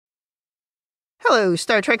Hello,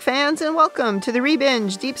 Star Trek fans, and welcome to the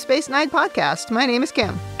Rebinge Deep Space Nine podcast. My name is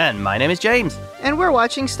Kim. And my name is James. And we're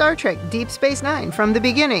watching Star Trek Deep Space Nine from the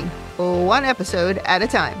beginning, one episode at a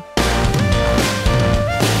time.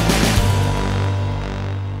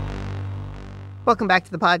 Welcome back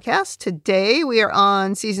to the podcast. Today we are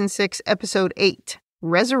on Season 6, Episode 8,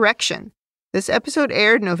 Resurrection. This episode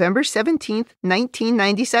aired November 17th,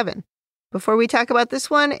 1997. Before we talk about this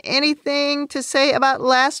one, anything to say about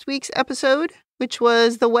last week's episode, which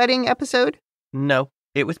was the wedding episode? No,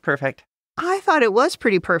 it was perfect. I thought it was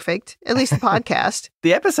pretty perfect, at least the podcast.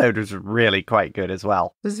 The episode was really quite good as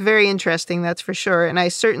well. It was very interesting, that's for sure. And I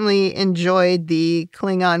certainly enjoyed the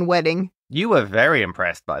Klingon wedding. You were very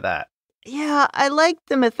impressed by that. Yeah, I liked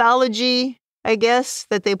the mythology, I guess,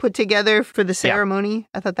 that they put together for the ceremony. Yeah.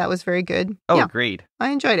 I thought that was very good. Oh, yeah, agreed. I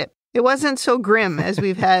enjoyed it. It wasn't so grim as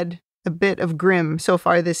we've had a bit of grim so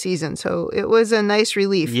far this season, so it was a nice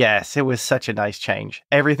relief. Yes, it was such a nice change.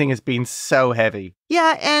 Everything has been so heavy.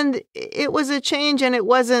 Yeah, and it was a change, and it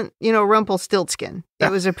wasn't, Rumpelstiltskin. It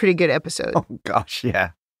was a pretty good episode. Oh, gosh,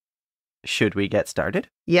 yeah. Should we get started?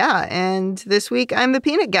 Yeah, and this week I'm the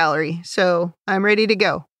peanut gallery, so I'm ready to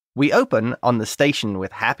go. We open on the station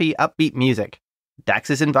with happy, upbeat music. Dax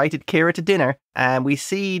has invited Kira to dinner, and we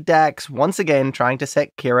see Dax once again trying to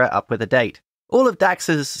set Kira up with a date. All of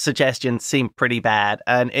Dax's suggestions seem pretty bad,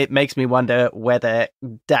 and it makes me wonder whether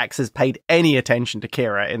Dax has paid any attention to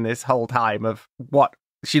Kira in this whole time of what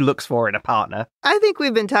she looks for in a partner. I think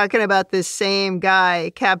we've been talking about this same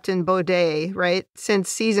guy, Captain Bareil, right, since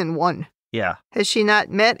season 1. Yeah. Has she not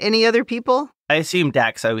met any other people? I assume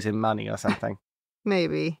Dax owes him money or something.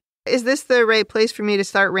 Maybe. Is this the right place for me to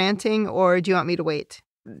start ranting, or do you want me to wait?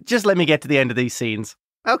 Just let me get to the end of these scenes.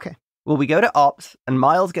 Okay. Well, we go to Ops, and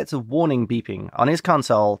Miles gets a warning beeping on his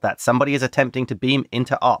console that somebody is attempting to beam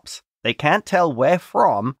into Ops. They can't tell where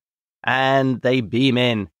from, and they beam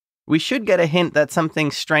in. We should get a hint that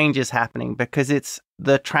something strange is happening because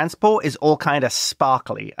the transport is all kind of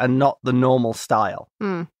sparkly and not the normal style.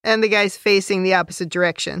 And the guy's facing the opposite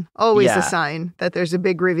direction. Always a sign that there's a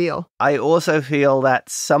big reveal. I also feel that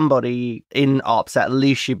somebody in Ops at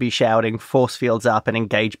least should be shouting force fields up and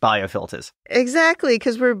engage biofilters. Exactly,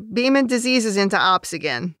 because we're beaming diseases into Ops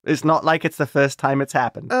again. It's not like it's the first time it's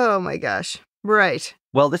happened. Oh my gosh. Right.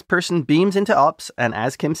 Well, this person beams into Ops, and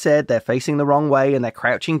as Kim said, they're facing the wrong way and they're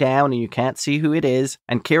crouching down and you can't see who it is.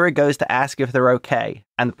 And Kira goes to ask if they're okay.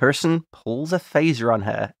 And the person pulls a phaser on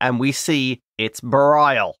her, and we see it's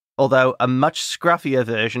Bareil, although a much scruffier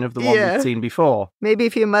version of the one we've seen before. Maybe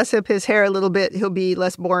if you muss up his hair a little bit, he'll be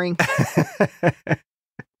less boring.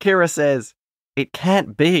 Kira says, "It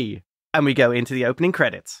can't be." And we go into the opening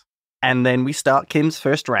credits. And then we start Kim's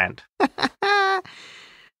first rant.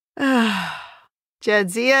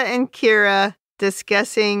 Jadzia and Kira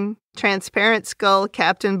discussing Transparent Skull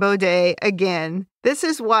Captain Bareil again. This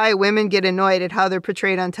is why women get annoyed at how they're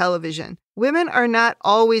portrayed on television. Women are not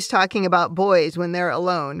always talking about boys when they're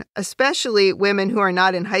alone, especially women who are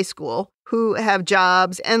not in high school, who have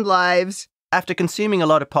jobs and lives. After consuming a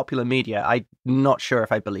lot of popular media, I'm not sure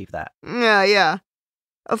if I believe that. Yeah.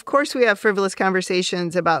 Of course, we have frivolous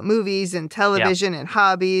conversations about movies and television and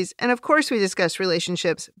hobbies. And of course, we discuss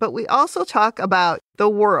relationships. But we also talk about the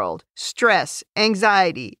world, stress,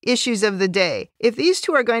 anxiety, issues of the day. If these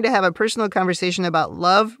two are going to have a personal conversation about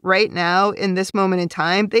love right now in this moment in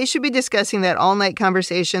time, they should be discussing that all-night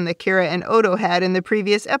conversation that Kira and Odo had in the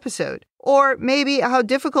previous episode. Or maybe how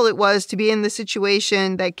difficult it was to be in the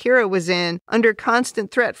situation that Kira was in under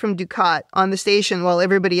constant threat from Dukat on the station while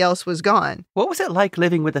everybody else was gone. What was it like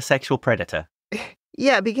living with a sexual predator?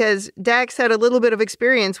 Yeah, because Dax had a little bit of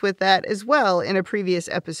experience with that as well in a previous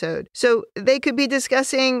episode. So they could be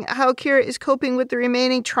discussing how Kira is coping with the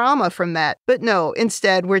remaining trauma from that. But no,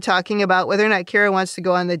 instead, we're talking about whether or not Kira wants to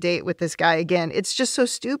go on the date with this guy again. It's just so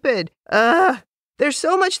stupid. There's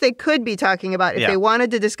so much they could be talking about. If they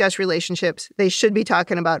wanted to discuss relationships, they should be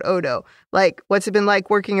talking about Odo. Like, what's it been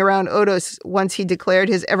like working around Odo once he declared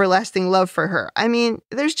his everlasting love for her? I mean,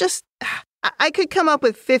 there's just... I could come up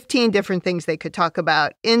with 15 different things they could talk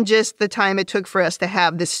about in just the time it took for us to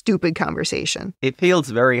have this stupid conversation. It feels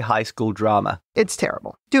very high school drama. It's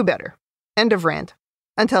terrible. Do better. End of rant.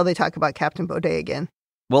 Until they talk about Captain Bareil again.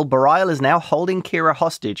 Well, Bareil is now holding Kira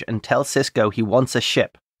hostage and tells Cisco he wants a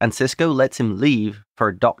ship. And Cisco lets him leave for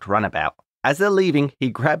a docked runabout. As they're leaving, he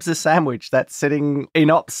grabs a sandwich that's sitting in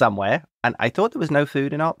Ops somewhere. And I thought there was no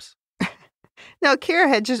food in Ops. No, Kira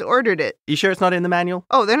had just ordered it. You sure it's not in the manual?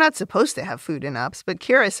 Oh, they're not supposed to have food in Ops, but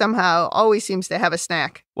Kira somehow always seems to have a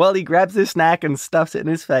snack. Well, he grabs his snack and stuffs it in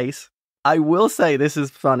his face. I will say this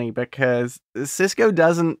is funny because Cisco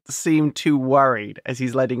doesn't seem too worried as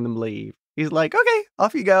he's letting them leave. He's like, okay,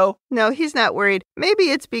 off you go. No, he's not worried. Maybe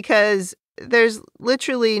it's because there's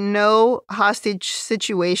literally no hostage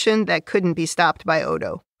situation that couldn't be stopped by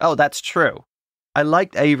Odo. Oh, that's true. I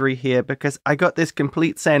liked Avery here because I got this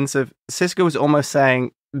complete sense of Sisko was almost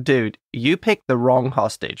saying, dude, you picked the wrong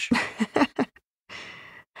hostage.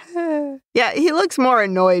 Yeah, he looks more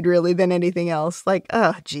annoyed really than anything else. Like,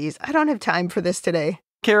 oh, geez, I don't have time for this today.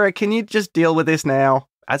 Kira, can you just deal with this now?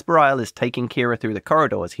 As Bareil is taking Kira through the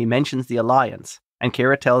corridors, he mentions the Alliance, and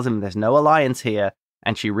Kira tells him there's no Alliance here,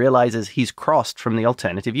 and she realizes he's crossed from the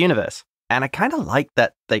alternative universe. And I kind of like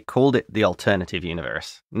that they called it the alternative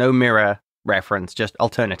universe. No mirror reference, just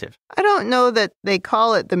alternative. I don't know that they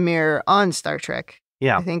call it the mirror on Star Trek.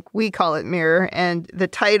 Yeah. I think we call it mirror, and the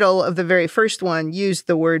title of the very first one used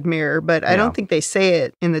the word mirror, but I don't think they say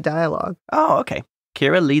it in the dialogue. Oh, okay.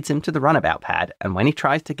 Kira leads him to the runabout pad, and when he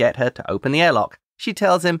tries to get her to open the airlock, she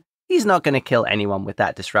tells him he's not going to kill anyone with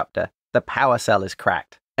that disruptor. The power cell is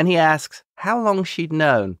cracked. And he asks how long she'd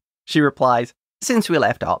known. She replies, since we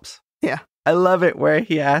left Ops. Yeah. I love it where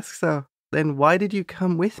he asks her, then why did you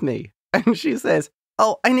come with me? And she says,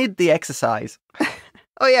 oh, I need the exercise.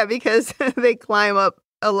 Oh, yeah, because they climb up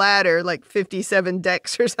a ladder like 57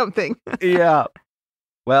 decks or something. Yeah.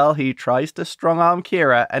 Well, he tries to strong-arm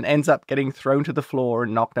Kira and ends up getting thrown to the floor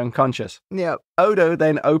and knocked unconscious. Yep. Odo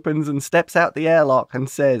then opens and steps out the airlock and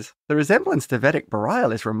says, the resemblance to Vedic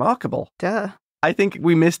Bareil is remarkable. Duh. I think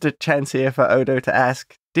we missed a chance here for Odo to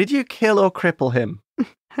ask, did you kill or cripple him?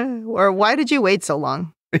 Or why did you wait so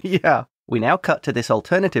long? Yeah. We now cut to this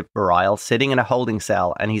alternative Bareil sitting in a holding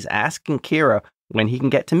cell, and he's asking Kira when he can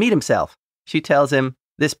get to meet himself. She tells him,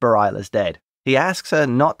 this Bareil is dead. He asks her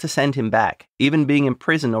not to send him back. Even being in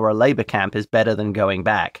prison or a labor camp is better than going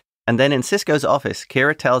back. And then in Sisko's office,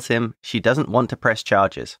 Kira tells him she doesn't want to press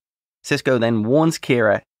charges. Sisko then warns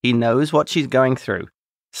Kira he knows what she's going through.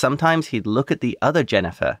 Sometimes he'd look at the other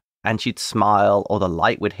Jennifer, and she'd smile, or the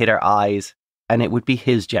light would hit her eyes, and it would be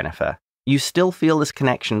his Jennifer. You still feel this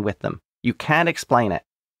connection with them. You can't explain it.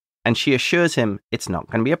 And she assures him it's not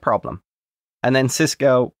going to be a problem. And then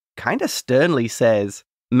Sisko kind of sternly says,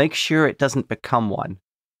 make sure it doesn't become one.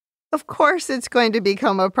 Of course it's going to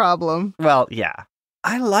become a problem. Well, yeah.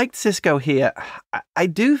 I liked Sisko here.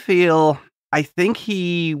 I think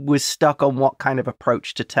he was stuck on what kind of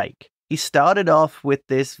approach to take. He started off with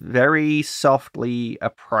this very softly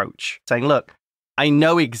approach, saying, look, I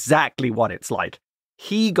know exactly what it's like.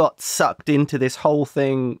 He got sucked into this whole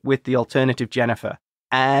thing with the alternative Jennifer,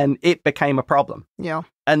 and it became a problem. Yeah.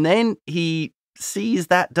 And then he sees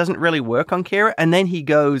that doesn't really work on Kira, and then he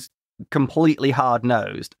goes completely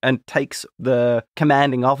hard-nosed and takes the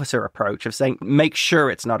commanding officer approach of saying, make sure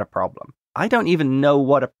it's not a problem. I don't even know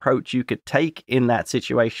what approach you could take in that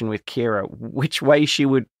situation with Kira, which way she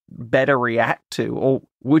would better react to, or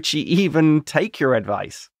would she even take your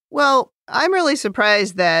advice? Well, I'm really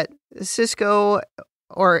surprised that Sisko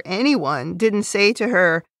or anyone didn't say to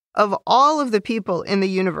her, of all of the people in the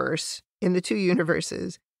universe, in the two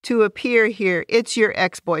universes, to appear here, it's your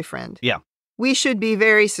ex-boyfriend. Yeah. We should be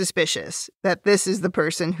very suspicious that this is the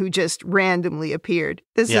person who just randomly appeared.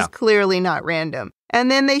 This is clearly not random. And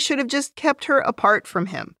then they should have just kept her apart from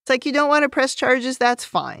him. It's like, you don't want to press charges, that's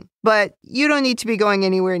fine. But you don't need to be going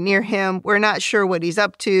anywhere near him. We're not sure what he's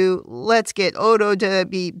up to. Let's get Odo to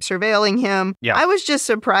be surveilling him. Yeah. I was just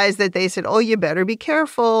surprised that they said, oh, you better be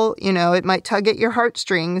careful. You know, it might tug at your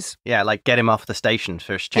heartstrings. Yeah, like get him off the station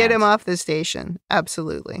first chance. Get him off the station.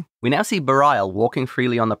 Absolutely. We now see Bareil walking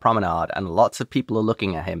freely on the promenade, and lots of people are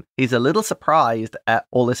looking at him. He's a little surprised at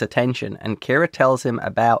all this attention, and Kira tells him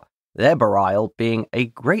about their Bareil being a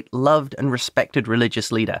great loved and respected religious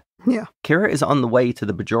leader. Yeah. Kira is on the way to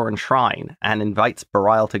the Bajoran shrine and invites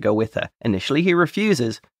Bareil to go with her. Initially he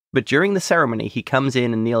refuses, but during the ceremony he comes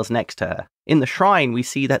in and kneels next to her. In the shrine we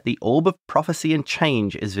see that the Orb of Prophecy and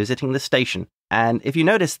Change is visiting the station, and if you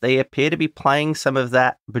notice they appear to be playing some of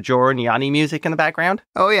that Bajoran Yanni music in the background.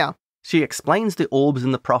 Oh yeah. She explains the orbs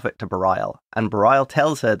and the prophet to Bareil, and Bareil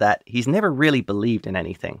tells her that he's never really believed in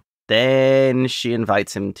anything. Then she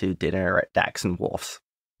invites him to dinner at Dax and Worf's.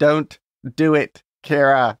 Don't do it,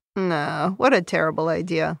 Kira. No, what a terrible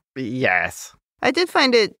idea. Yes. I did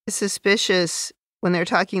find it suspicious when they're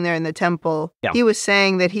talking there in the temple. Yeah. He was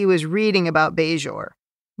saying that he was reading about Bajor,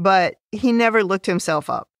 but he never looked himself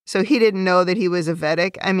up. So he didn't know that he was a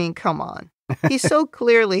Vedic. I mean, come on. He's so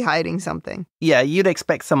clearly hiding something. Yeah, you'd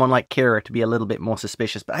expect someone like Kira to be a little bit more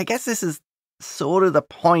suspicious, but I guess this is sort of the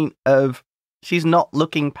point of she's not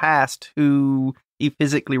looking past who he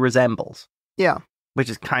physically resembles. Yeah. Which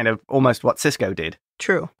is kind of almost what Sisko did.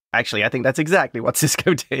 True. Actually, I think that's exactly what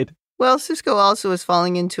Sisko did. Well, Cisco also was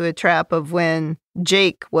falling into a trap of when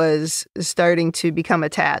Jake was starting to become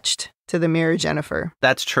attached to the mirror Jennifer.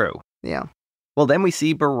 That's true. Yeah. Well, then we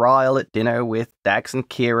see Bareil at dinner with Dax and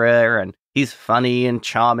Kira, and he's funny and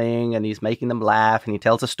charming, and he's making them laugh, and he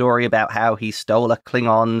tells a story about how he stole a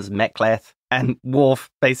Klingon's mek'leth, and Worf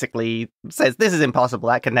basically says, this is impossible,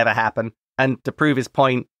 that could never happen. And to prove his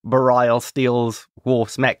point, Bareil steals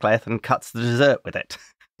Worf's mek'leth and cuts the dessert with it.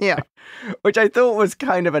 Yeah. Which I thought was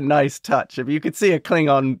kind of a nice touch. If you could see a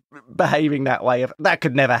Klingon behaving that way, that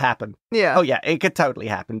could never happen. Yeah. Oh, yeah, it could totally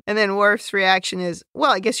happen. And then Worf's reaction is, well,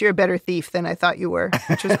 I guess you're a better thief than I thought you were,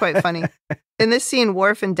 which was quite funny. In this scene,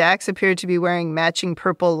 Worf and Dax appear to be wearing matching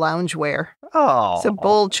purple loungewear. Oh. It's a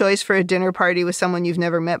bold choice for a dinner party with someone you've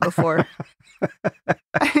never met before.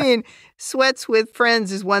 I mean, sweats with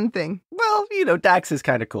friends is one thing. Well, Dax is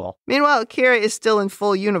kind of cool. Meanwhile, Kira is still in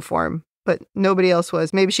full uniform, but nobody else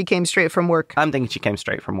was. Maybe she came straight from work. I'm thinking she came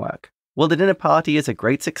straight from work. Well, the dinner party is a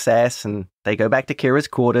great success, and they go back to Kira's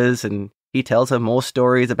quarters, and he tells her more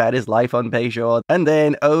stories about his life on Bajor. And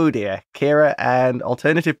then, oh dear, Kira and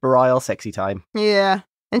alternative Bareil sexy time. Yeah.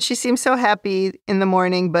 And she seems so happy in the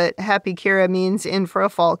morning, but happy Kira means in for a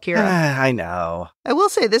fall Kira. I know. I will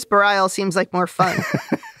say this Bareil seems like more fun.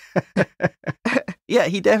 Yeah,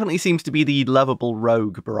 he definitely seems to be the lovable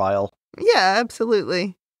rogue Bareil. Yeah,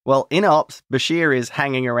 absolutely. Well, in Ops, Bashir is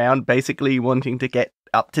hanging around basically wanting to get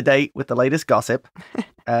up to date with the latest gossip.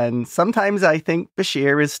 And sometimes I think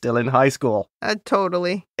Bashir is still in high school.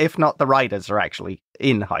 Totally. If not, the writers are actually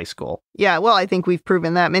in high school. Yeah, well, I think we've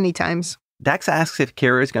proven that many times. Dax asks if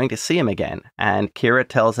Kira is going to see him again, and Kira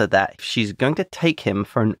tells her that she's going to take him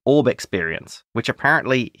for an orb experience, which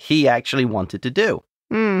apparently he actually wanted to do.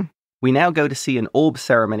 We now go to see an orb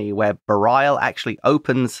ceremony where Bareil actually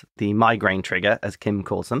opens the migraine trigger, as Kim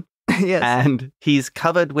calls them. Yes. And he's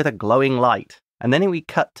covered with a glowing light. And then we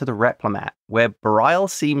cut to the Replimat, where Bareil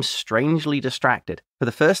seems strangely distracted. For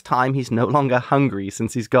the first time, he's no longer hungry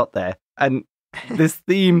since he's got there. And this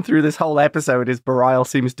theme through this whole episode is Bareil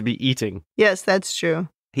seems to be eating. Yes, that's true.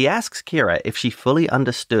 He asks Kira if she fully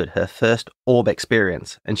understood her first orb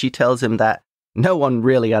experience, and she tells him that no one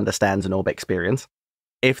really understands an orb experience.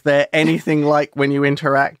 If they're anything like when you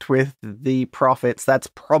interact with the prophets, that's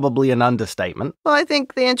probably an understatement. Well, I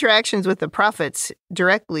think the interactions with the prophets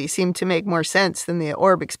directly seem to make more sense than the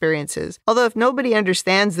orb experiences. Although if nobody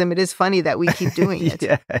understands them, it is funny that we keep doing it.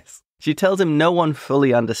 Yes. She tells him no one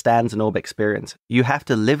fully understands an orb experience. You have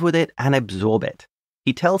to live with it and absorb it.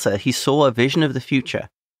 He tells her he saw a vision of the future,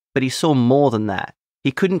 but he saw more than that.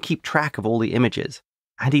 He couldn't keep track of all the images.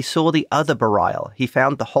 And he saw the other Bareil. He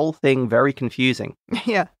found the whole thing very confusing.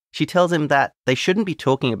 Yeah. She tells him that they shouldn't be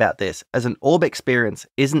talking about this, as an orb experience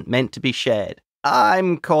isn't meant to be shared.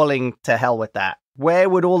 I'm calling to hell with that. Where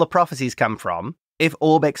would all the prophecies come from if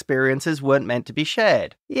orb experiences weren't meant to be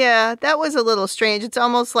shared? Yeah, that was a little strange. It's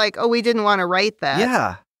almost like, oh, we didn't want to write that.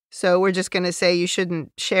 Yeah. So we're just going to say you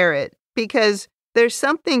shouldn't share it. Because there's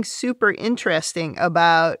something super interesting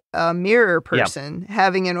about a mirror person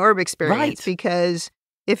having an orb experience. Right. Because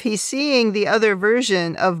if he's seeing the other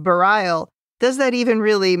version of Bareil, does that even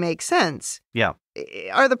really make sense? Yeah.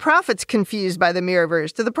 Are the prophets confused by the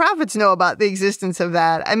mirrorverse? Do the prophets know about the existence of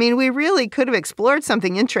that? I mean, we really could have explored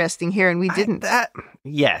something interesting here, and we didn't.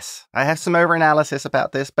 Yes. I have some over-analysis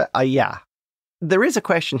about this, but yeah. There is a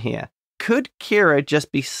question here. Could Kira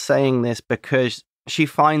just be saying this because she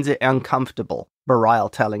finds it uncomfortable, Bareil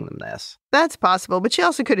telling them this? That's possible, but she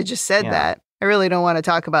also could have just said that. I really don't want to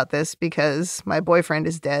talk about this because my boyfriend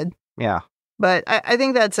is dead. Yeah. But I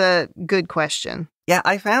think that's a good question. Yeah,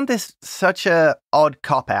 I found this such a odd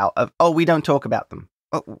cop-out of, we don't talk about them.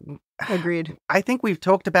 Agreed. I think we've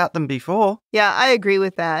talked about them before. Yeah, I agree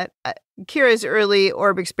with that. Kira's early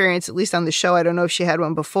orb experience, at least on the show, I don't know if she had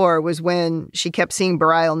one before, was when she kept seeing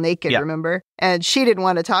Bareil naked, remember? And she didn't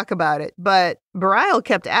want to talk about it, but Bareil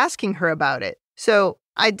kept asking her about it. So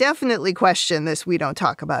I definitely question this we don't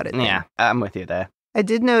talk about it thing. Yeah, I'm with you there. I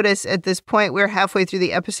did notice at this point, we're halfway through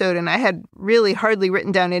the episode, and I had really hardly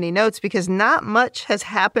written down any notes because not much has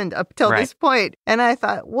happened up till this point. And I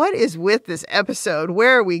thought, what is with this episode?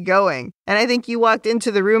 Where are we going? And I think you walked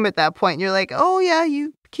into the room at that point, and you're like, oh, yeah,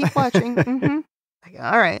 you keep watching. Like,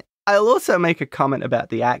 all right. I'll also make a comment about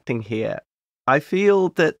the acting here. I feel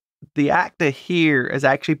that the actor here is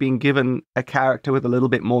actually being given a character with a little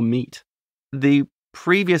bit more meat. The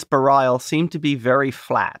previous Bareil seemed to be very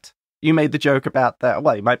flat. You made the joke about that,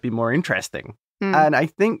 well, he might be more interesting. And I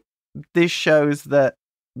think this shows that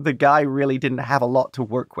the guy really didn't have a lot to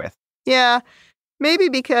work with. Yeah. Maybe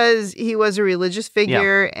because he was a religious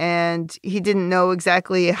figure and he didn't know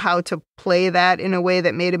exactly how to play that in a way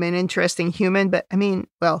that made him an interesting human. But I mean,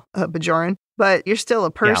 well, a Bajoran. But you're still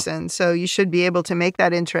a person, so you should be able to make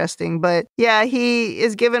that interesting. But yeah, he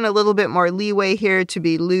is given a little bit more leeway here to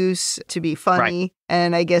be loose, to be funny. Right.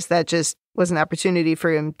 And I guess that just was an opportunity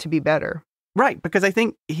for him to be better. Right, because I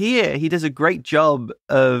think here he does a great job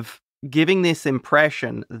of giving this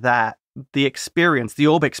impression that the experience, the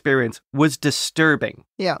orb experience, was disturbing.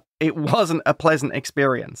 Yeah. It wasn't a pleasant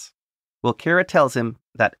experience. Well, Kira tells him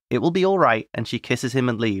that it will be all right, and she kisses him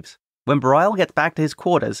and leaves. When Bareil gets back to his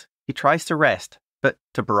quarters, he tries to rest, but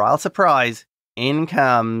to Bareil's surprise, in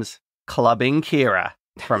comes Clubbing Kira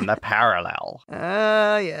from the Parallel.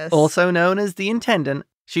 Yes. Also known as the Intendant,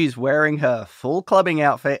 she's wearing her full clubbing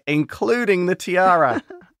outfit, including the tiara.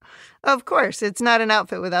 Of course, it's not an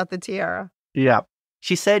outfit without the tiara. Yeah.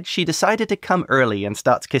 She said she decided to come early and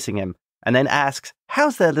starts kissing him, and then asks,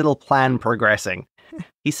 how's their little plan progressing?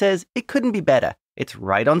 He says, it couldn't be better. It's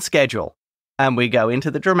right on schedule. And we go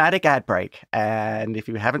into the dramatic ad break. And if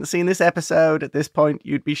you haven't seen this episode, at this point,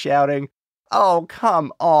 you'd be shouting, oh,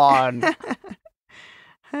 come on.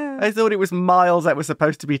 I thought it was Miles that was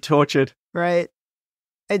supposed to be tortured. Right.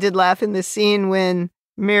 I did laugh in this scene when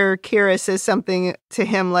Mirror Kira says something to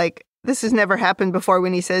him like, this has never happened before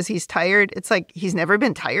when he says he's tired. It's like, he's never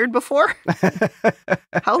been tired before?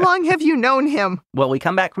 How long have you known him? Well, we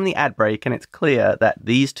come back from the ad break and it's clear that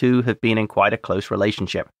these two have been in quite a close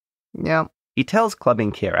relationship. Yeah. He tells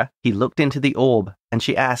Clubbing Kira he looked into the orb and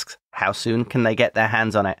she asks how soon can they get their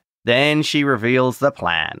hands on it. Then she reveals the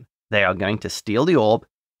plan. They are going to steal the orb,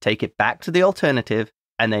 take it back to the alternative,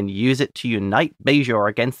 and then use it to unite Bajor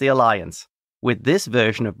against the Alliance, with this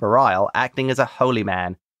version of Bareil acting as a holy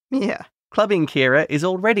man. Yeah. Clubbing Kira is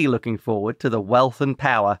already looking forward to the wealth and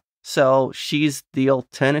power, so she's the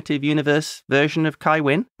alternative universe version of Kai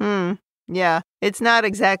Wynn? Yeah, it's not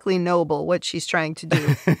exactly noble what she's trying to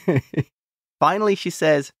do. Finally, she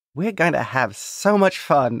says, we're going to have so much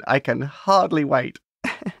fun, I can hardly wait.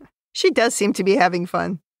 She does seem to be having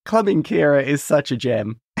fun. Clubbing Kira is such a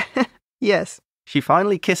gem. Yes. She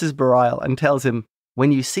finally kisses Bareil and tells him,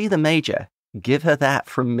 when you see the Major, give her that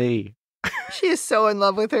from me. She is so in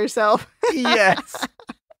love with herself. Yes.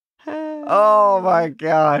 Oh my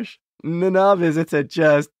gosh. Nana Visitor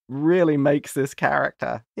just really makes this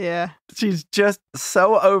character. Yeah. She's just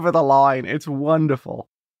so over the line. It's wonderful.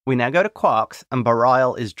 We now go to Quark's and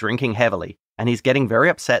Bareil is drinking heavily and he's getting very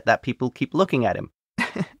upset that people keep looking at him.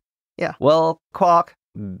 Yeah. Well, Quark,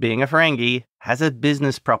 being a Ferengi, has a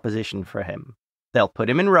business proposition for him. They'll put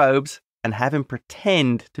him in robes and have him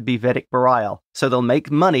pretend to be Vedic Bareil, so they'll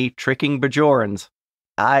make money tricking Bajorans.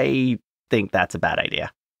 I think that's a bad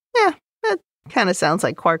idea. Yeah, that kind of sounds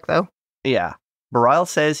like Quark, though. Yeah. Bareil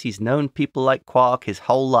says he's known people like Quark his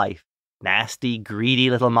whole life. Nasty, greedy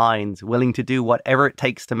little minds, willing to do whatever it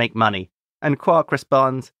takes to make money. And Quark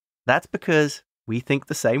responds, that's because we think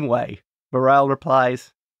the same way. Bareil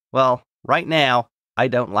replies, well, right now, I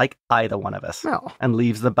don't like either one of us. No. And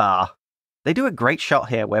leaves the bar. They do a great shot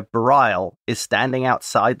here where Bareil is standing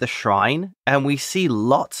outside the shrine, and we see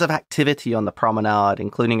lots of activity on the promenade,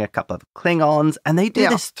 including a couple of Klingons, and they do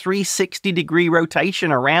this 360-degree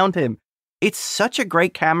rotation around him. It's such a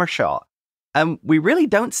great camera shot, and we really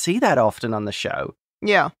don't see that often on the show.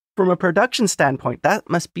 Yeah. From a production standpoint, that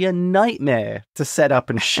must be a nightmare to set up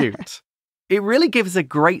and shoot. It really gives a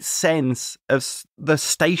great sense of the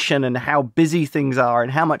station and how busy things are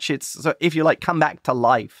and how much it's, if you like, come back to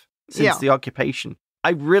life since the occupation.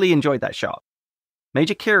 I really enjoyed that shot.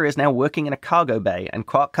 Major Kira is now working in a cargo bay and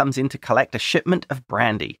Quark comes in to collect a shipment of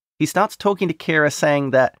brandy. He starts talking to Kira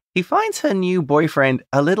saying that he finds her new boyfriend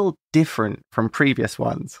a little different from previous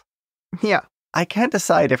ones. Yeah. I can't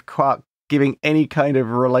decide if Quark giving any kind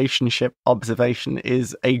of relationship observation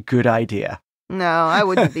is a good idea. No, I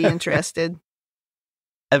wouldn't be interested.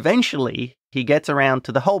 Eventually, he gets around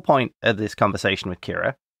to the whole point of this conversation with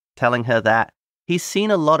Kira, telling her that he's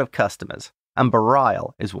seen a lot of customers, and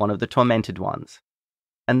Bareil is one of the tormented ones.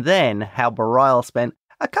 And then how Bareil spent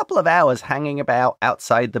a couple of hours hanging about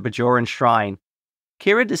outside the Bajoran shrine.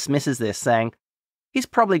 Kira dismisses this, saying, he's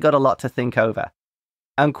probably got a lot to think over.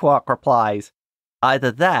 And Quark replies,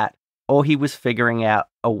 either that, or he was figuring out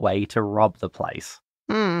a way to rob the place.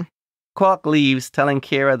 Quark leaves, telling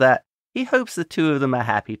Kira that he hopes the two of them are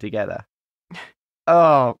happy together.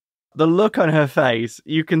 Oh, the look on her face,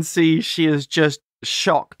 you can see she is just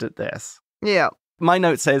shocked at this. Yeah. My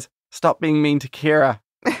note says, stop being mean to Kira.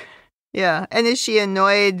 Yeah, and is she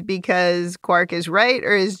annoyed because Quark is right,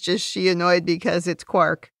 or is just she annoyed because it's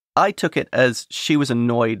Quark? I took it as she was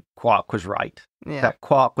annoyed Quark was right. Yeah. That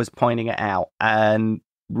Quark was pointing it out, and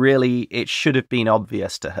really it should have been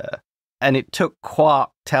obvious to her. And it took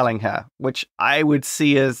Quark telling her, which I would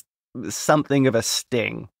see as something of a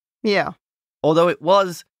sting. Yeah. Although it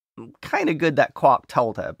was kind of good that Quark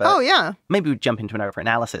told her, but oh, yeah. maybe we'd jump into an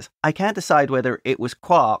over-analysis. I can't decide whether it was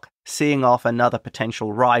Quark seeing off another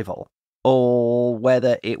potential rival, or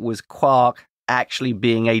whether it was Quark actually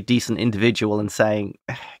being a decent individual and saying,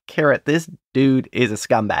 Kira, this dude is a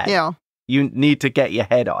scumbag. Yeah. You need to get your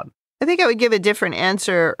head on. I think I would give a different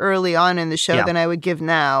answer early on in the show than I would give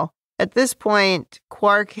now. At this point,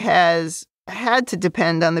 Quark has had to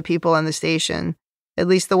depend on the people on the station, at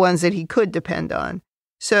least the ones that he could depend on.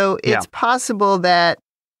 So it's possible that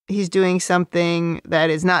he's doing something that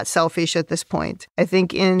is not selfish at this point. I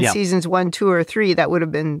think in seasons 1, 2, or 3, that would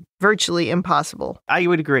have been virtually impossible. I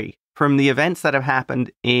would agree. From the events that have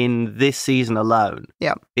happened in this season alone,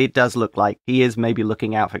 it does look like he is maybe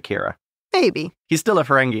looking out for Kira. Maybe. He's still a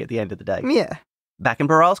Ferengi at the end of the day. Yeah. Back in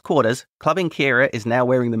Bareil's quarters, Clubbing Kira is now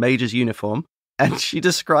wearing the Major's uniform, and she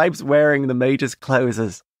describes wearing the Major's clothes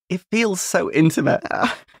as, it feels so intimate.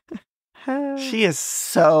 She is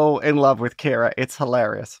so in love with Kira. It's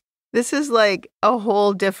hilarious. This is like a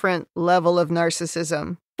whole different level of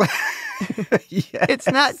narcissism. Yes. It's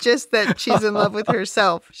not just that she's in love with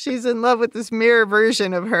herself. She's in love with this mirror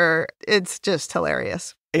version of her. It's just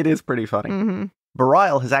hilarious. It is pretty funny. Mm-hmm.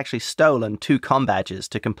 Bareil has actually stolen 2 comm badges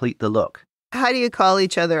to complete the look. How do you call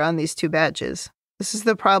each other on these 2 badges? This is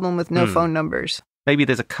the problem with no phone numbers. Maybe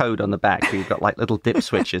there's a code on the back where you've got like little dip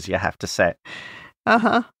switches you have to set.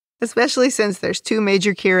 Uh-huh. Especially since there's 2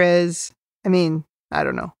 Major Kiras. I mean, I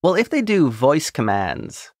don't know. Well, if they do voice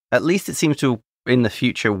commands, at least it seems to, in the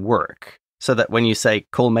future, work. So that when you say,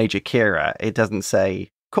 call Major Kira, it doesn't say,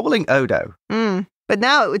 calling Odo. But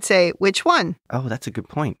now it would say, which one? Oh, that's a good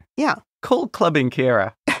point. Yeah. Call Clubbing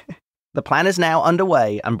Kira. The plan is now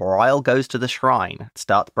underway, and Bareil goes to the shrine,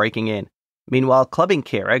 starts breaking in. Meanwhile, Clubbing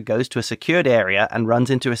Kira goes to a secured area and runs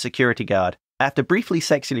into a security guard. After briefly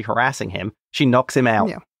sexually harassing him, she knocks him out.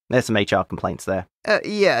 Yeah. There's some HR complaints there.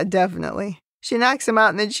 Yeah, definitely. She knocks him out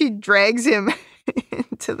and then she drags him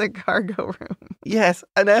into the cargo room. Yes,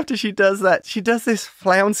 and after she does that, she does this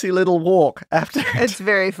flouncy little walk after. It's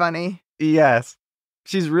very funny. Yes.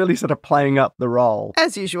 She's really sort of playing up the role.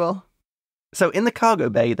 As usual. So in the cargo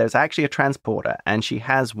bay, there's actually a transporter, and she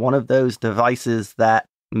has one of those devices that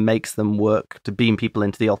makes them work to beam people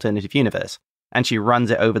into the alternative universe. And she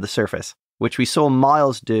runs it over the surface, which we saw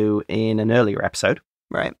Miles do in an earlier episode.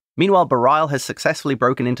 Right. Meanwhile, Bareil has successfully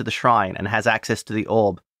broken into the shrine and has access to the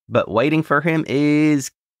orb. But waiting for him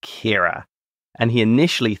is Kira. And he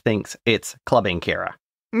initially thinks it's Clubbing Kira.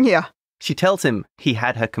 Yeah. She tells him he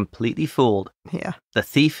had her completely fooled. Yeah. The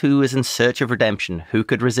thief who is in search of redemption, who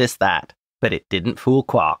could resist that? But it didn't fool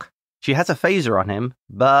Quark. She has a phaser on him,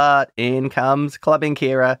 but in comes Clubbing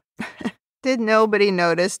Kira. Did nobody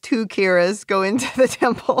notice 2 Kiras go into the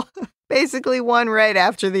temple? Basically one right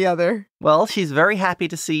after the other. Well, she's very happy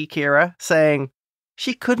to see Kira, saying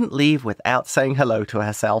she couldn't leave without saying hello to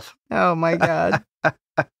herself. Oh my God.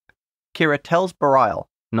 Kira tells Bareil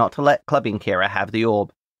not to let Clubbing Kira have the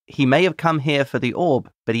orb. He may have come here for the orb,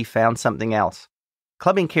 but he found something else.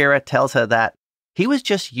 Clubbing Kira tells her that he was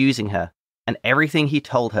just using her, and everything he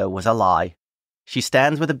told her was a lie. She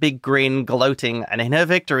stands with a big grin, gloating, and in her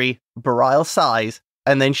victory, Bareil sighs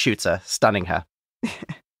and then shoots her, stunning her.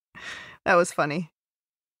 That was funny.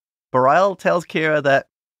 Bareil tells Kira that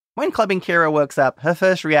when Clubbing Kira works up, her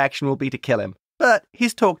first reaction will be to kill him, but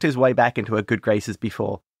he's talked his way back into her good graces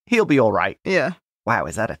before. He'll be all right. Yeah. Wow,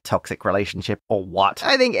 is that a toxic relationship or what?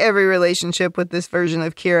 I think every relationship with this version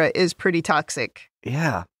of Kira is pretty toxic.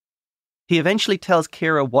 Yeah. He eventually tells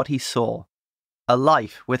Kira what he saw. A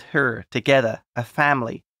life with her, together, a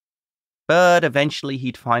family. But eventually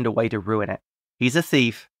he'd find a way to ruin it. He's a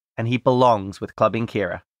thief, and he belongs with Clubbing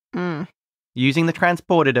Kira. Using the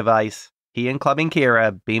transporter device, he and Clubbing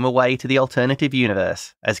Kira beam away to the alternative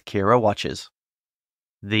universe as Kira watches.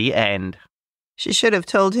 The end. She should have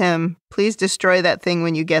told him, please destroy that thing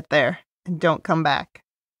when you get there, and don't come back.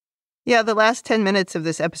 Yeah, the last 10 minutes of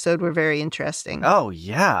this episode were very interesting. Oh,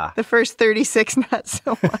 yeah. The first 36, not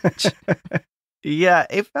so much. Yeah,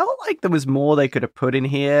 it felt like there was more they could have put in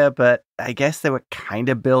here, but I guess they were kind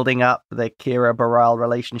of building up the Kira-Bareil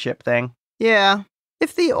relationship thing. Yeah.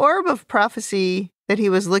 If the orb of prophecy that he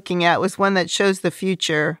was looking at was one that shows the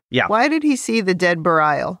future, why did he see the dead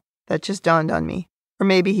Bareil? That just dawned on me. Or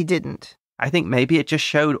maybe he didn't. I think maybe it just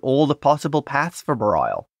showed all the possible paths for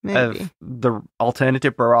Bareil. Maybe. of the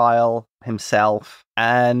alternative Bareil himself,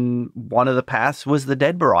 and one of the paths was the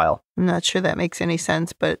dead Bareil. I'm not sure that makes any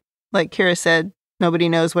sense, but like Kira said, nobody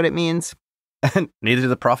knows what it means. And neither do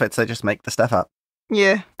the prophets, they just make the stuff up.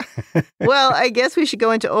 Yeah. Well, I guess we should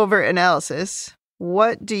go into over-analysis.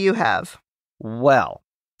 What do you have? Well,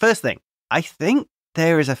 first thing, I think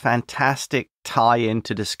there is a fantastic tie-in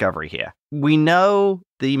to Discovery here. We know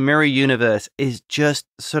the mirror universe is just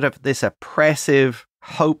sort of this oppressive,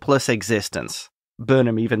 hopeless existence.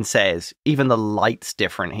 Burnham even says, even the light's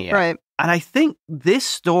different here. Right. And I think this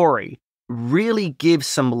story really gives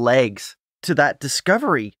some legs to that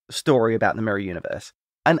Discovery story about the mirror universe.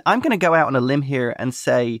 And I'm going to go out on a limb here and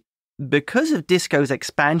say, because of Disco's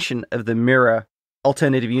expansion of the mirror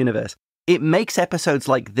alternative universe, it makes episodes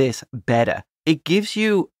like this better. It gives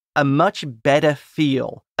you a much better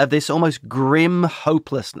feel of this almost grim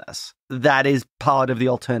hopelessness that is part of the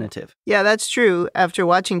alternative. Yeah, that's true. After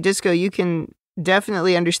watching Disco, you can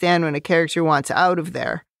definitely understand when a character wants out of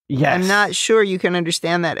there. Yes. I'm not sure you can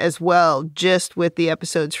understand that as well just with the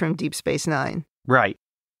episodes from Deep Space Nine. Right.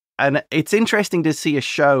 And it's interesting to see a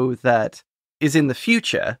show that is in the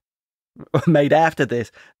future, made after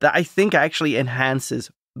this, that I think actually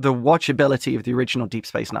enhances the watchability of the original Deep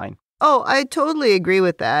Space Nine. Oh, I totally agree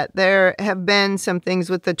with that. There have been some things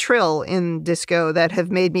with the trill in Disco that have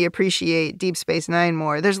made me appreciate Deep Space Nine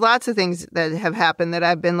more. There's lots of things that have happened that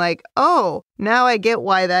I've been like, oh, now I get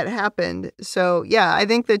why that happened. So yeah, I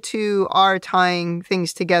think the two are tying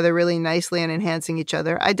things together really nicely and enhancing each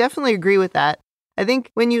other. I definitely agree with that. I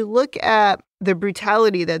think when you look at the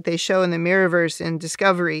brutality that they show in the Mirrorverse in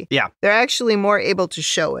Discovery, they're actually more able to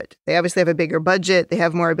show it. They obviously have a bigger budget. They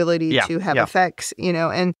have more ability to have effects,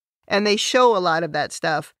 and they show a lot of that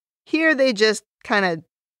stuff. Here, they just kind of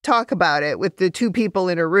talk about it with the two people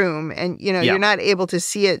in a room, and, you're not able to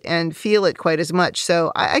see it and feel it quite as much.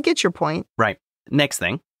 So I get your point. Right. Next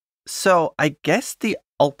thing. So I guess the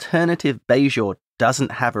alternative Bajor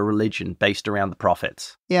doesn't have a religion based around the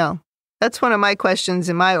prophets. Yeah. That's one of my questions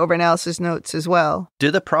in my overanalysis notes as well.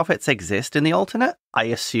 Do the prophets exist in the alternate? I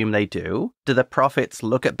assume they do. Do the prophets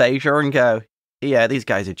look at Bajor and go, yeah, these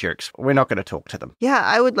guys are jerks. We're not going to talk to them. Yeah,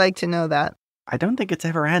 I would like to know that. I don't think it's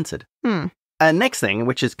ever answered. Next thing,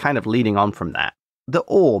 which is kind of leading on from that, the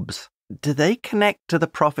orbs. Do they connect to the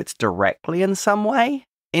prophets directly in some way?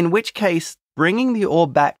 In which case, bringing the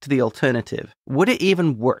orb back to the alternative, would it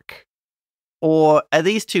even work? Or are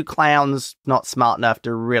these two clowns not smart enough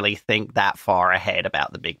to really think that far ahead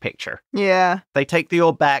about the big picture? Yeah. They take the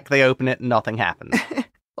orb back, they open it, and nothing happens.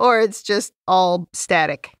 Or it's just all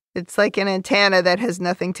static. It's like an antenna that has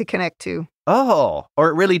nothing to connect to. Oh, or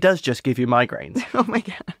it really does just give you migraines. Oh my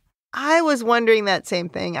God. I was wondering that same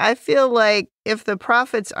thing. I feel like if the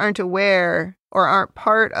prophets aren't aware or aren't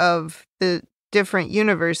part of the different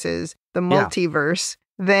universes, the multiverse,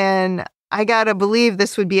 then I gotta believe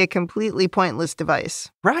this would be a completely pointless device.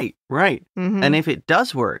 Right. Mm-hmm. And if it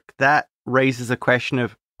does work, that raises a question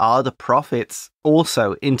of, are the prophets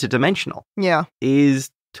also interdimensional? Yeah.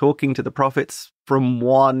 Is talking to the prophets from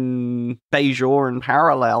one Bajor and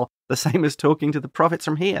parallel the same as talking to the prophets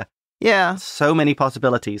from here? Yeah. So many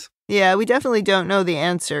possibilities. Yeah, we definitely don't know the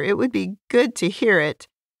answer. It would be good to hear it,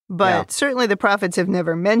 but certainly the prophets have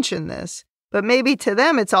never mentioned this. But maybe to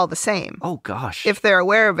them, it's all the same. Oh, gosh. If they're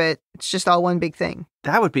aware of it, it's just all one big thing.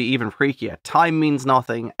 That would be even freakier. Time means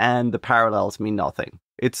nothing, and the parallels mean nothing.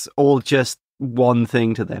 It's all just one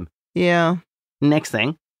thing to them. Yeah. Next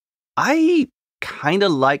thing, I kind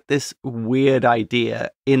of like this weird idea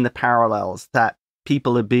in the parallels that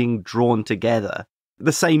people are being drawn together.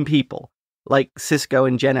 The same people, like Sisko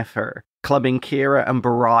and Jennifer, clubbing Kira and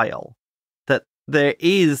Bareil. That there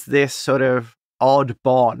is this sort of odd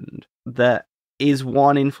bond that is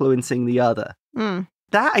one influencing the other.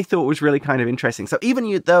 That I thought was really kind of interesting. So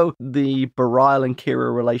even though the Bareil and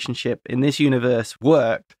Kira relationship in this universe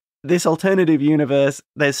worked, this alternative universe,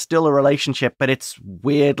 there's still a relationship, but it's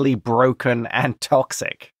weirdly broken and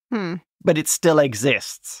toxic. But it still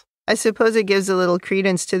exists. I suppose it gives a little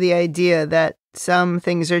credence to the idea that some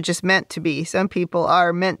things are just meant to be. Some people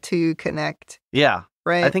are meant to connect. Yeah.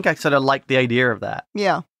 Right? I think I sort of like the idea of that.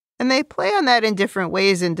 Yeah. And they play on that in different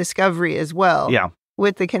ways in Discovery as well. Yeah.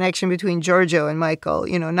 With the connection between Giorgio and Michael,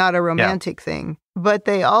 not a romantic thing. But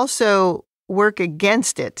they also work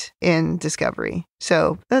against it in Discovery.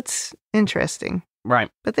 So that's interesting.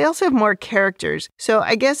 Right. But they also have more characters. So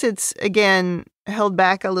I guess it's, again, held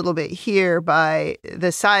back a little bit here by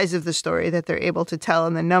the size of the story that they're able to tell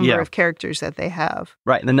and the number of characters that they have.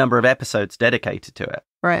 Right. And the number of episodes dedicated to it.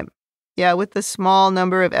 Right. Yeah, with the small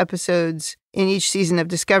number of episodes in each season of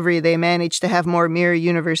Discovery, they managed to have more Mirror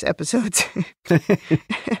Universe episodes than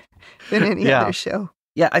any other show.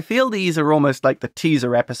 Yeah, I feel these are almost like the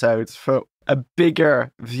teaser episodes for a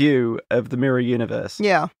bigger view of the Mirror Universe.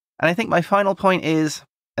 Yeah. And I think my final point is,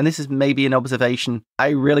 and this is maybe an observation, I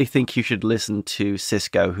really think you should listen to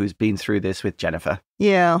Sisko, who's been through this with Jennifer.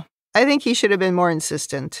 Yeah. I think he should have been more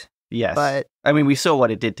insistent. Yes. But I mean, we saw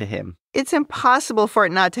what it did to him. It's impossible for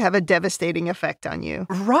it not to have a devastating effect on you.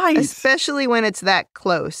 Right. Especially when it's that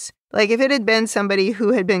close. Like if it had been somebody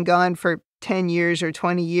who had been gone for 10 years or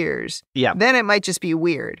 20 years, then it might just be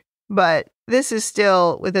weird. But this is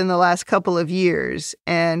still within the last couple of years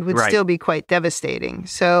and would still be quite devastating.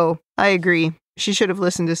 So I agree. She should have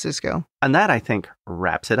listened to Sisko. And that, I think,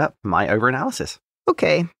 wraps it up, my overanalysis.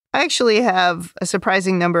 Okay. I actually have a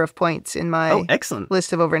surprising number of points in my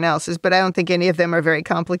list of overanalysis, but I don't think any of them are very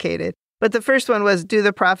complicated. But the first one was, do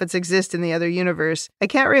the prophets exist in the other universe? I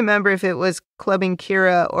can't remember if it was Clubbing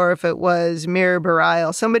Kira or if it was Mirror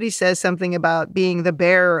Bareil. Somebody says something about being the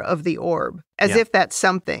bearer of the orb, as if that's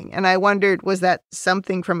something. And I wondered, was that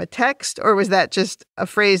something from a text or was that just a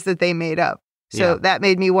phrase that they made up? So that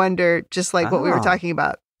made me wonder, just like what we were talking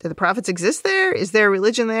about. Do the prophets exist there? Is there a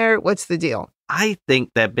religion there? What's the deal? I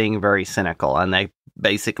think they're being very cynical and they're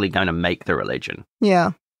basically going to make the religion.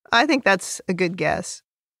 Yeah, I think that's a good guess.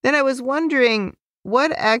 Then I was wondering,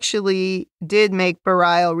 what actually did make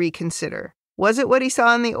Bareil reconsider? Was it what he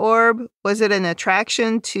saw in the orb? Was it an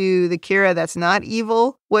attraction to the Kira that's not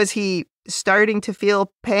evil? Was he starting to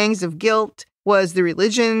feel pangs of guilt? Was the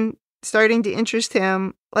religion starting to interest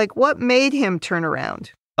him? Like, what made him turn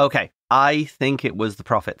around? Okay, I think it was the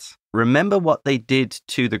prophets. Remember what they did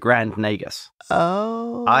to the Grand Nagus?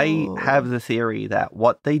 Oh. I have the theory that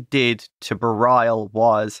what they did to Bareil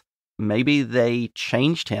was maybe they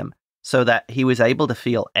changed him so that he was able to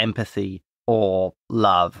feel empathy or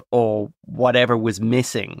love or whatever was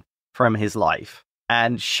missing from his life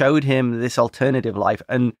and showed him this alternative life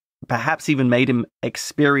and perhaps even made him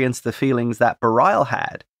experience the feelings that Bareil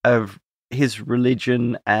had of his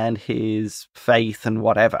religion and his faith and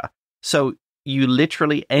whatever. So you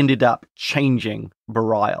literally ended up changing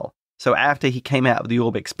Bareil. So after he came out of the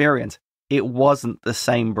orb experience, it wasn't the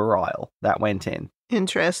same Bareil that went in.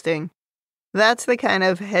 Interesting. That's the kind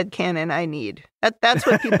of headcanon I need. That's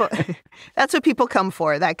what people that's what people come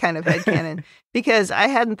for, that kind of headcanon. Because I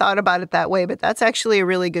hadn't thought about it that way, but that's actually a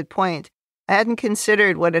really good point. I hadn't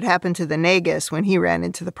considered what had happened to the Nagus when he ran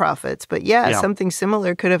into the prophets. But something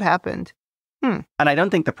similar could have happened. And I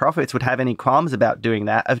don't think the prophets would have any qualms about doing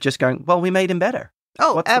that, of just going, well, we made him better.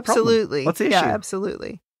 Oh, What's absolutely. What's the issue? Yeah,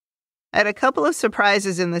 absolutely. I had a couple of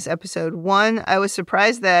surprises in this episode. One, I was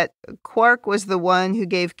surprised that Quark was the one who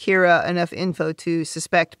gave Kira enough info to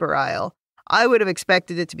suspect Bareil. I would have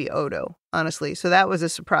expected it to be Odo, honestly. So that was a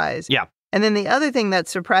surprise. Yeah. And then the other thing that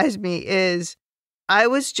surprised me is I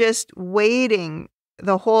was just waiting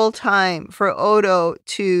the whole time for Odo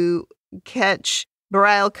to catch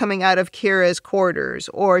Bareil coming out of Kira's quarters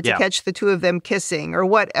or to catch the two of them kissing or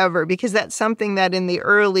whatever, because that's something that in the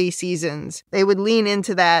early seasons, they would lean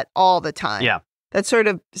into that all the time. Yeah. That sort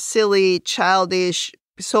of silly, childish,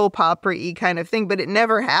 soap opera-y kind of thing, but it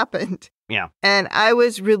never happened. Yeah. And I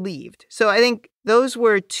was relieved. So I think those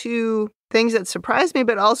were two things that surprised me,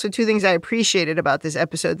 but also two things I appreciated about this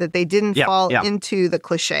episode, that they didn't fall into the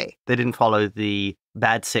cliche. They didn't follow the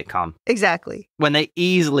bad sitcom. Exactly. When they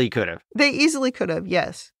easily could have. They easily could have,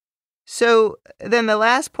 yes. So then the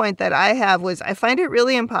last point that I have was I find it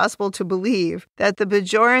really impossible to believe that the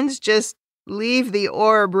Bajorans just leave the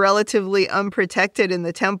orb relatively unprotected in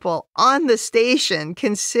the temple on the station,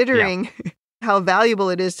 considering how valuable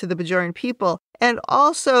it is to the Bajoran people. And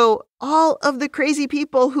also all of the crazy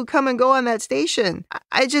people who come and go on that station.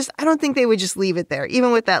 I don't think they would just leave it there,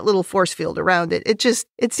 even with that little force field around it.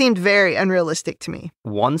 It seemed very unrealistic to me.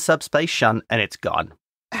 One subspace shunt and it's gone.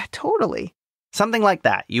 Totally. Something like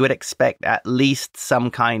that. You would expect at least some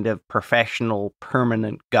kind of professional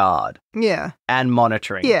permanent guard. Yeah. And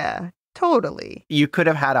monitoring. Yeah, totally. You could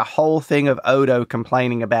have had a whole thing of Odo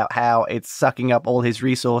complaining about how it's sucking up all his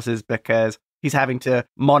resources because he's having to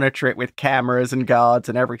monitor it with cameras and guards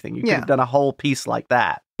and everything. You could have done a whole piece like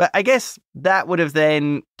that. But I guess that would have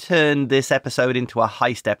then turned this episode into a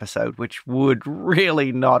heist episode, which would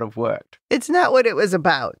really not have worked. It's not what it was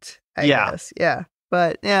about, I guess. Yeah.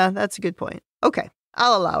 But yeah, that's a good point. Okay,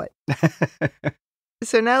 I'll allow it.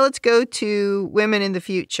 So now let's go to women in the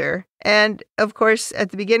future. And of course, at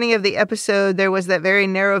the beginning of the episode, there was that very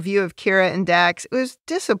narrow view of Kira and Dax. It was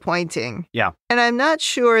disappointing. Yeah. And I'm not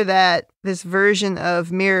sure that this version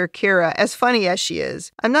of Mirror Kira, as funny as she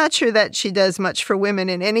is, I'm not sure that she does much for women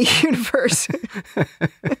in any universe.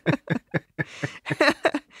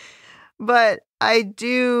 But I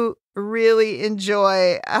do really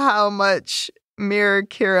enjoy how much Mirror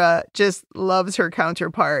Kira just loves her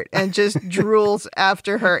counterpart and just drools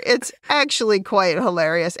after her. It's actually quite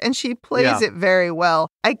hilarious, and she plays it very well.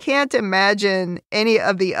 I can't imagine any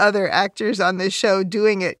of the other actors on this show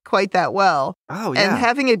doing it quite that well. Oh, yeah. And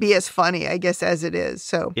having it be as funny, I guess, as it is.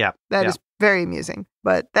 So that is very amusing.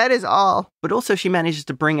 But that is all. But also she manages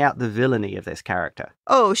to bring out the villainy of this character.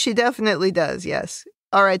 Oh, she definitely does, yes.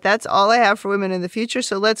 All right, that's all I have for women in the future,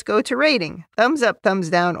 so let's go to rating. Thumbs up, thumbs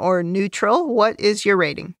down, or neutral. What is your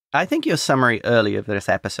rating? I think your summary earlier of this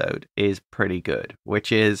episode is pretty good,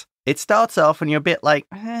 which is, it starts off and you're a bit like,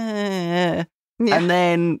 and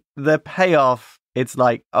then the payoff, it's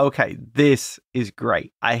like, okay, this is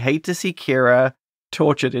great. I hate to see Kira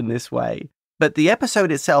tortured in this way, but the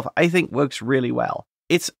episode itself, I think, works really well.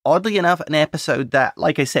 It's oddly enough an episode that,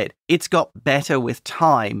 like I said, it's got better with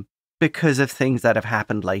time, because of things that have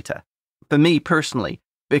happened later. For me personally,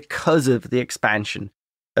 because of the expansion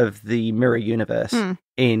of the Mirror Universe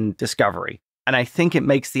in Discovery. And I think it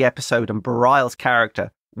makes the episode and Bareil's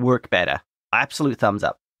character work better. Absolute thumbs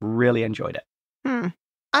up. Really enjoyed it.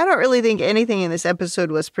 I don't really think anything in this episode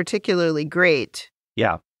was particularly great.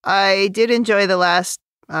 Yeah. I did enjoy the last,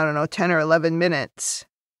 10 or 11 minutes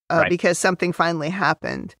because something finally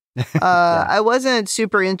happened. I wasn't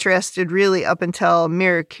super interested really up until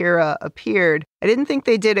Mirror Kira appeared. I didn't think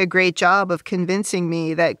they did a great job of convincing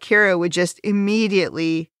me that Kira would just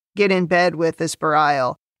immediately get in bed with this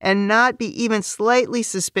Bareil and not be even slightly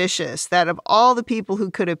suspicious that of all the people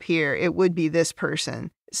who could appear, it would be this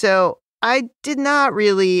person. So I did not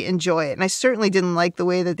really enjoy it, and I certainly didn't like the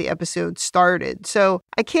way that the episode started. So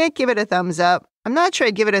I can't give it a thumbs up. I'm not sure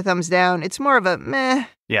I'd give it a thumbs down. It's more of a meh.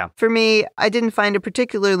 Yeah. For me, I didn't find it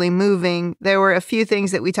particularly moving. There were a few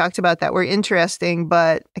things that we talked about that were interesting,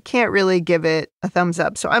 but I can't really give it a thumbs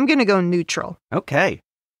up. So I'm going to go neutral. Okay.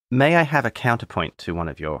 May I have a counterpoint to one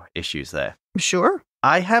of your issues there? Sure.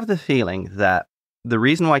 I have the feeling that the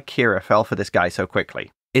reason why Kira fell for this guy so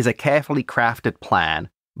quickly is a carefully crafted plan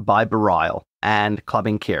by Bareil and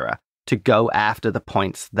Clubbing Kira to go after the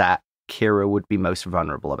points that Kira would be most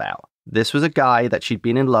vulnerable about. This was a guy that she'd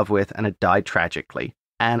been in love with and had died tragically.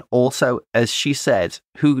 And also, as she said,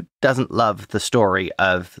 who doesn't love the story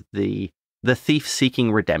of the thief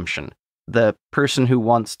seeking redemption? The person who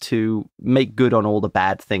wants to make good on all the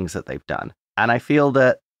bad things that they've done. And I feel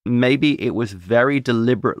that maybe it was very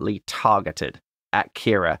deliberately targeted at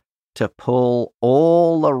Kira to pull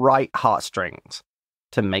all the right heartstrings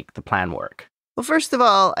to make the plan work. Well, first of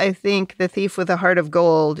all, I think the thief with a heart of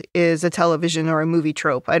gold is a television or a movie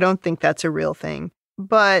trope. I don't think that's a real thing.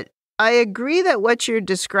 But I agree that what you're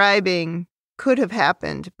describing could have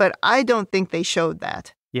happened, but I don't think they showed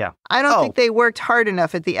that. Yeah. I don't think they worked hard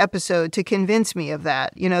enough at the episode to convince me of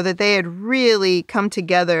that. That they had really come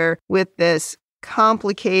together with this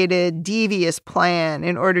complicated, devious plan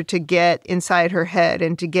in order to get inside her head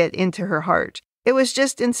and to get into her heart. It was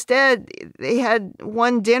just instead, they had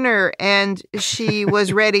one dinner and she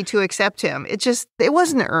was ready to accept him. It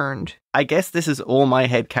wasn't earned. I guess this is all my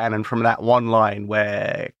headcanon from that one line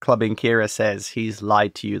where Clubbing Kira says he's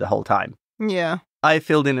lied to you the whole time. Yeah. I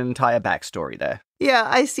filled in an entire backstory there. Yeah,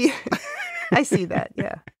 I see. I see that,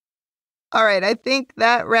 yeah. All right, I think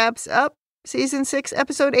that wraps up Season 6,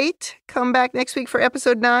 Episode 8. Come back next week for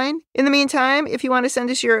Episode 9. In the meantime, if you want to send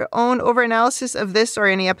us your own overanalysis of this or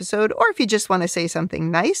any episode, or if you just want to say something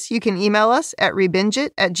nice, you can email us at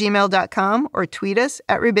rebingeit@gmail.com or tweet us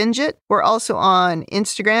at Rebingeit. We're also on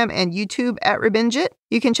Instagram and YouTube at Rebingeit.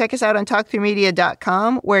 You can check us out on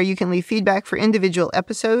talkthroughmedia.com, where you can leave feedback for individual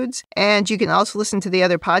episodes, and you can also listen to the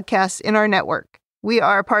other podcasts in our network. We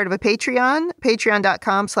are part of a Patreon,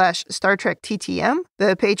 patreon.com/Star Trek TTM.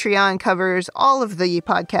 The Patreon covers all of the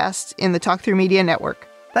podcasts in the Talk Through Media network.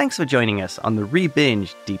 Thanks for joining us on the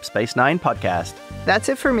Rebinge Deep Space Nine podcast. That's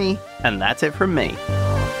it for me. And that's it from me.